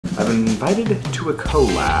I've been invited to a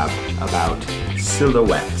collab about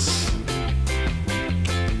silhouettes.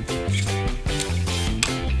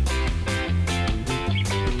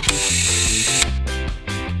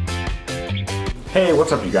 Hey,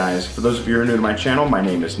 what's up you guys? For those of you who are new to my channel, my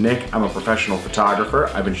name is Nick. I'm a professional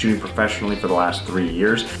photographer. I've been shooting professionally for the last 3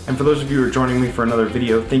 years. And for those of you who are joining me for another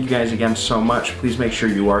video, thank you guys again so much. Please make sure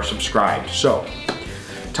you are subscribed. So,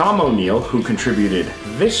 Tom O'Neill, who contributed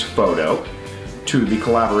this photo to the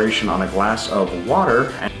collaboration on a glass of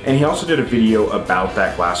water, and he also did a video about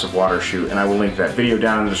that glass of water shoot, and I will link that video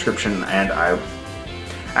down in the description, and I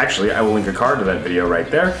will link a card to that video right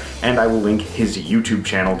there, and I will link his YouTube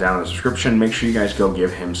channel down in the description. Make sure you guys go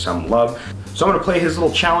give him some love. So I'm gonna play his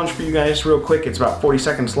little challenge for you guys real quick. It's about 40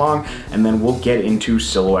 seconds long, and then we'll get into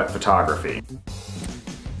silhouette photography.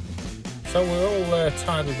 So we're all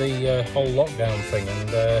tired of the whole lockdown thing,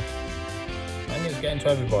 and I think it's getting to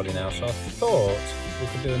everybody now, so I thought we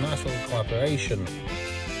could do a nice little collaboration.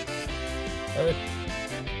 The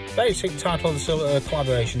basic title of the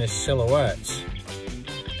collaboration is Silhouettes.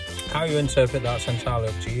 How you interpret that's entirely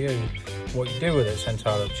up to you. What you do with it's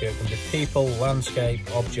entirely up to you. It can be people, landscape,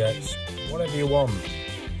 objects, whatever you want.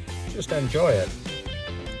 Just enjoy it.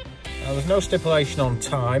 Now there's no stipulation on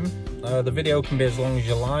time. The video can be as long as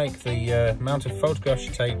you like. The amount of photographs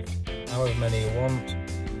you take, however many you want,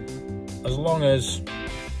 as long as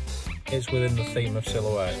it's within the theme of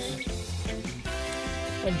silhouettes.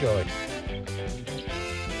 Enjoy.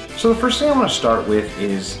 So the first thing I want to start with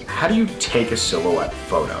is, how do you take a silhouette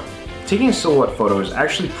photo? Taking a silhouette photo is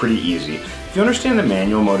actually pretty easy. If you understand the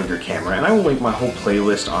manual mode of your camera, and I will link my whole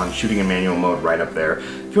playlist on shooting in manual mode right up there.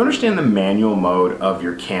 If you understand the manual mode of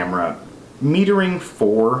your camera, metering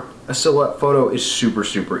for a silhouette photo is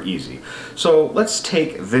super easy. So let's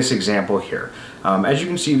take this example here. As you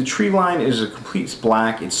can see, the tree line is a complete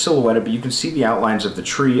black. It's silhouetted, but you can see the outlines of the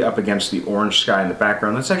tree up against the orange sky in the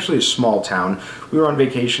background. That's actually a small town. We were on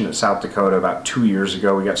vacation in South Dakota about 2 years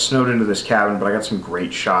ago. We got snowed into this cabin, but I got some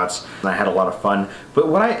great shots and I had a lot of fun. But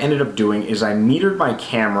what I ended up doing is I metered my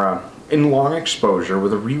camera in long exposure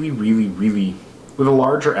with a with a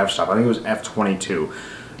larger f-stop. I think it was f22.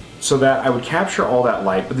 So that I would capture all that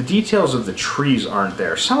light, but the details of the trees aren't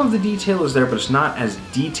there. Some of the detail is there, but it's not as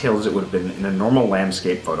detailed as it would have been in a normal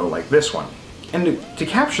landscape photo like this one. And to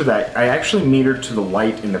capture that, I actually metered to the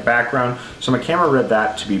light in the background, so my camera read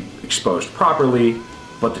that to be exposed properly,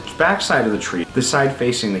 but the back side of the tree, the side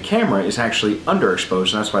facing the camera, is actually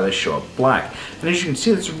underexposed, and that's why they show up black. And as you can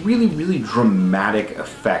see, it's a really dramatic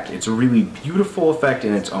effect. It's a really beautiful effect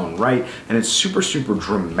in its own right, and it's super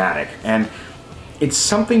dramatic. And it's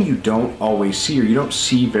something you don't always see, or you don't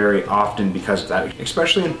see very often because of that,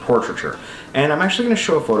 especially in portraiture. And I'm actually going to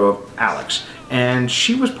show a photo of Alex. And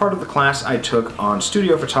she was part of the class I took on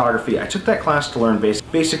studio photography. I took that class to learn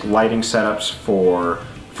basic lighting setups for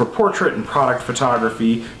portrait and product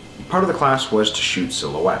photography. Part of the class was to shoot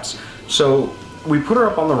silhouettes. So we put her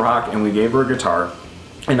up on the rock and we gave her a guitar,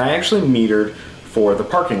 and I actually metered for the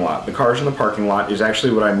parking lot. The cars in the parking lot is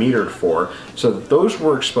actually what I metered for, so that those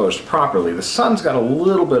were exposed properly. The sun's got a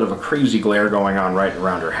little bit of a crazy glare going on right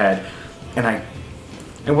around her head,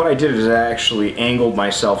 and what I did is I actually angled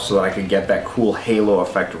myself so that I could get that cool halo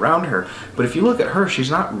effect around her. But if you look at her,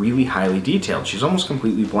 she's not really highly detailed. She's almost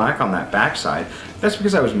completely black on that backside. That's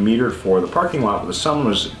because I was metered for the parking lot where the sun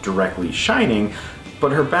was directly shining,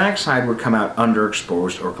 but her backside would come out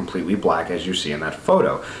underexposed or completely black, as you see in that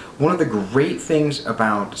photo. One of the great things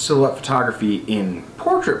about silhouette photography in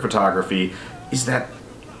portrait photography is that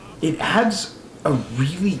it adds a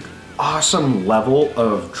really awesome level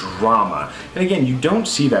of drama. And again, you don't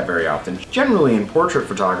see that very often. Generally in portrait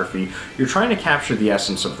photography, you're trying to capture the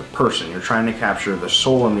essence of the person. You're trying to capture the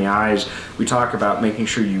soul in the eyes. We talk about making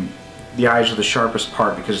sure the eyes are the sharpest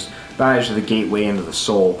part, because the eyes are the gateway into the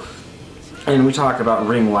soul. And we talk about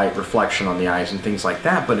ring light reflection on the eyes and things like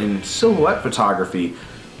that, but in silhouette photography,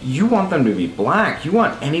 you want them to be black. You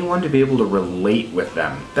want anyone to be able to relate with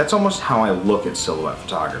them. That's almost how I look at silhouette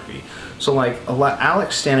photography. So like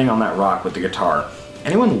Alex standing on that rock with the guitar,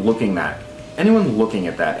 anyone looking at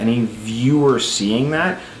that, any viewer seeing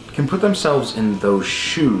that, can put themselves in those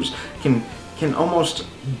shoes, can almost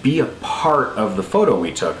be a part of the photo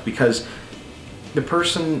we took, because the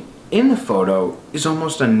person in the photo is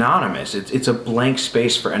almost anonymous. It's a blank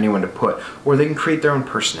space for anyone to put, or they can create their own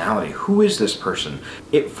personality. Who is this person?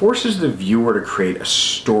 It forces the viewer to create a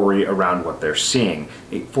story around what they're seeing.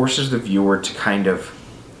 It forces the viewer to kind of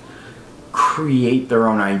create their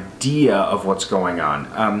own idea of what's going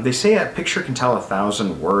on. They say a picture can tell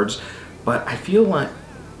 1,000 words, but I feel like,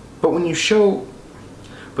 but when you show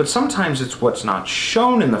but sometimes it's what's not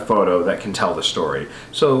shown in the photo that can tell the story.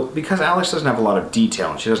 So because Alex doesn't have a lot of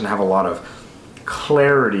detail and she doesn't have a lot of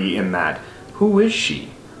clarity in that, who is she?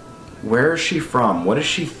 Where is she from? What is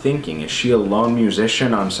she thinking? Is she a lone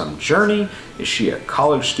musician on some journey? Is she a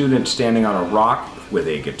college student standing on a rock with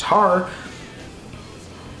a guitar?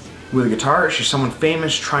 Is she someone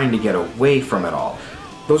famous trying to get away from it all?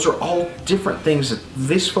 Those are all different things that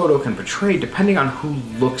this photo can portray depending on who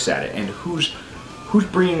looks at it and who's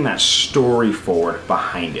bringing that story forward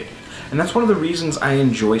behind it. And that's one of the reasons I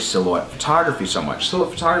enjoy silhouette photography so much.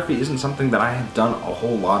 Silhouette photography isn't something that I have done a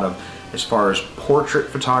whole lot of as far as portrait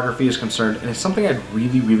photography is concerned, and it's something I'd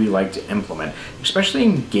really like to implement, especially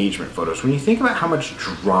engagement photos. When you think about how much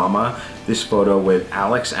drama this photo with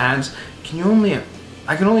Alex adds, I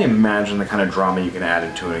can only imagine the kind of drama you can add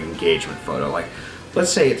into an engagement photo. Like,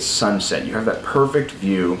 let's say it's sunset, you have that perfect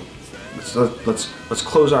view. Let's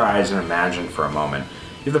close our eyes and imagine for a moment.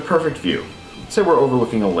 You have the perfect view. Let's say we're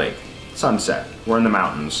overlooking a lake, sunset, we're in the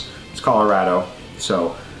mountains, it's Colorado,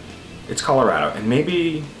 so it's Colorado, and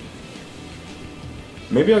maybe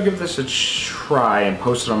I'll give this a try and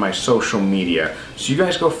post it on my social media. So you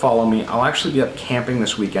guys go follow me. I'll actually be up camping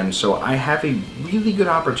this weekend, so I have a really good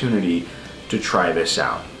opportunity to try this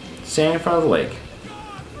out. Standing in front of the lake,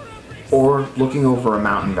 or looking over a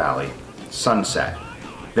mountain valley, sunset.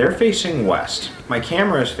 They're facing west. My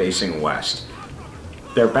camera is facing west.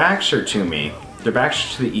 Their backs are to me. Their backs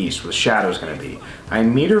are to the east, where the shadow's gonna be. I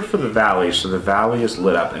meter for the valley, so the valley is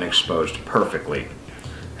lit up and exposed perfectly.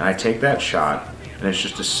 And I take that shot, and it's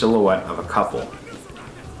just a silhouette of a couple.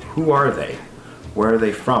 Who are they? Where are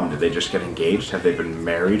they from? Did they just get engaged? Have they been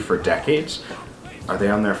married for decades? Are they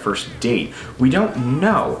on their first date? We don't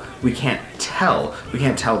know. We can't tell. We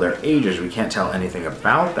can't tell their ages. We can't tell anything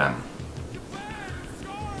about them.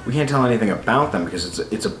 We can't tell anything about them because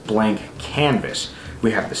it's a blank canvas.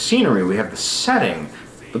 We have the scenery, we have the setting,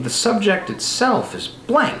 but the subject itself is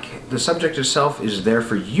blank. The subject itself is there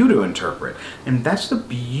for you to interpret. And that's the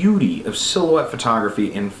beauty of silhouette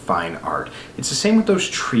photography in fine art. It's the same with those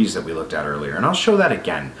trees that we looked at earlier, and I'll show that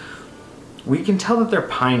again. We can tell that they're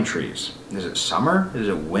pine trees. Is it summer? Is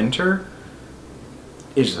it winter?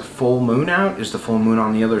 Is the full moon out? Is the full moon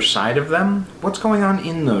on the other side of them? What's going on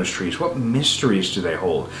in those trees? What mysteries do they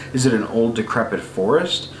hold? Is it an old decrepit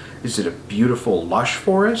forest? Is it a beautiful lush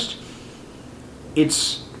forest?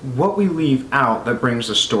 It's what we leave out that brings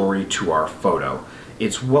the story to our photo.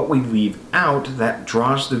 It's what we leave out that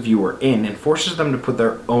draws the viewer in and forces them to put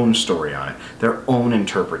their own story on it, their own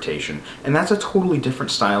interpretation. And that's a totally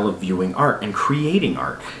different style of viewing art and creating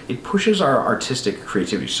art. It pushes our artistic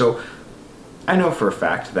creativity. So I know for a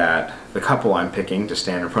fact that the couple I'm picking to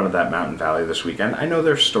stand in front of that mountain valley this weekend, I know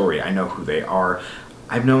their story, I know who they are.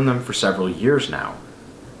 I've known them for several years now.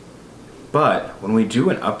 But when we do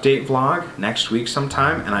an update vlog next week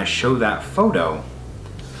sometime and I show that photo,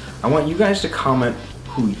 I want you guys to comment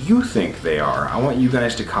who you think they are. I want you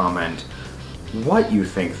guys to comment what you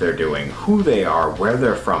think they're doing, who they are, where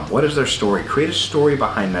they're from, what is their story. Create a story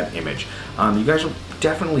behind that image. You guys will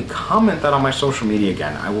definitely comment that on my social media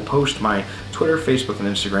again. I will post my Twitter, Facebook, and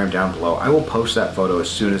Instagram down below. I will post that photo as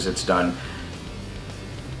soon as it's done,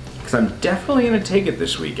 because I'm definitely going to take it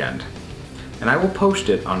this weekend. And I will post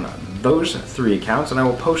it on those 3 accounts, and I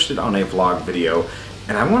will post it on a vlog video,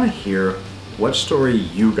 and I want to hear what story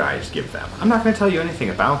you guys give them. I'm not going to tell you anything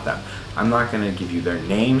about them. I'm not going to give you their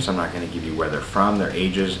names, I'm not going to give you where they're from, their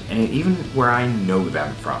ages, and even where I know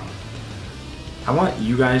them from. I want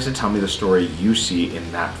you guys to tell me the story you see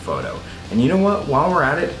in that photo. And you know what, while we're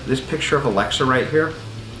at it, this picture of Alexa right here,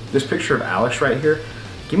 this picture of Alex right here,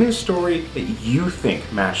 give me the story that you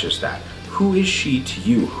think matches that. Who is she to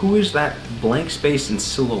you? Who is that blank space and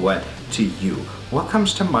silhouette to you? What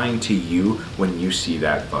comes to mind to you when you see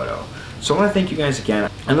that photo? So I want to thank you guys again.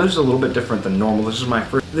 I know this is a little bit different than normal. This is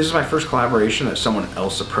my first collaboration that someone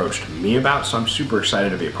else approached me about, so I'm super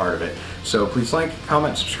excited to be a part of it. So please like,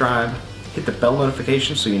 comment, subscribe, hit the bell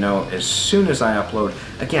notification so you know as soon as I upload.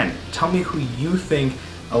 Again, tell me who you think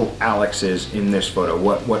Alex is in this photo.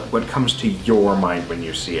 What comes to your mind when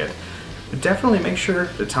you see it? But definitely make sure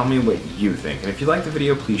to tell me what you think. And if you like the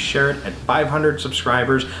video, please share it. At 500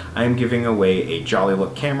 subscribers, I am giving away a Jolly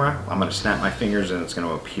Look camera. I'm gonna snap my fingers and it's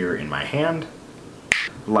gonna appear in my hand,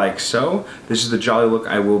 like so. This is the Jolly Look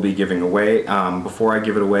I will be giving away. Before I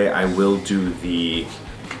give it away, I will do the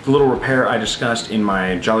little repair I discussed in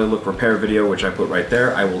my Jolly Look repair video, which I put right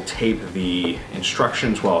there. I will tape the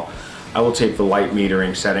instructions, I will tape the light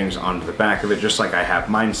metering settings onto the back of it, just like I have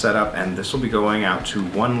mine set up, and this will be going out to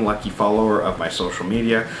 1 lucky follower of my social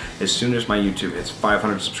media as soon as my YouTube hits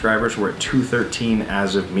 500 subscribers. We're at 213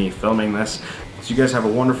 as of me filming this. So you guys have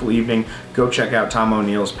a wonderful evening. Go check out Tom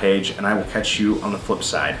O'Neill's page, and I will catch you on the flip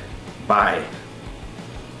side. Bye.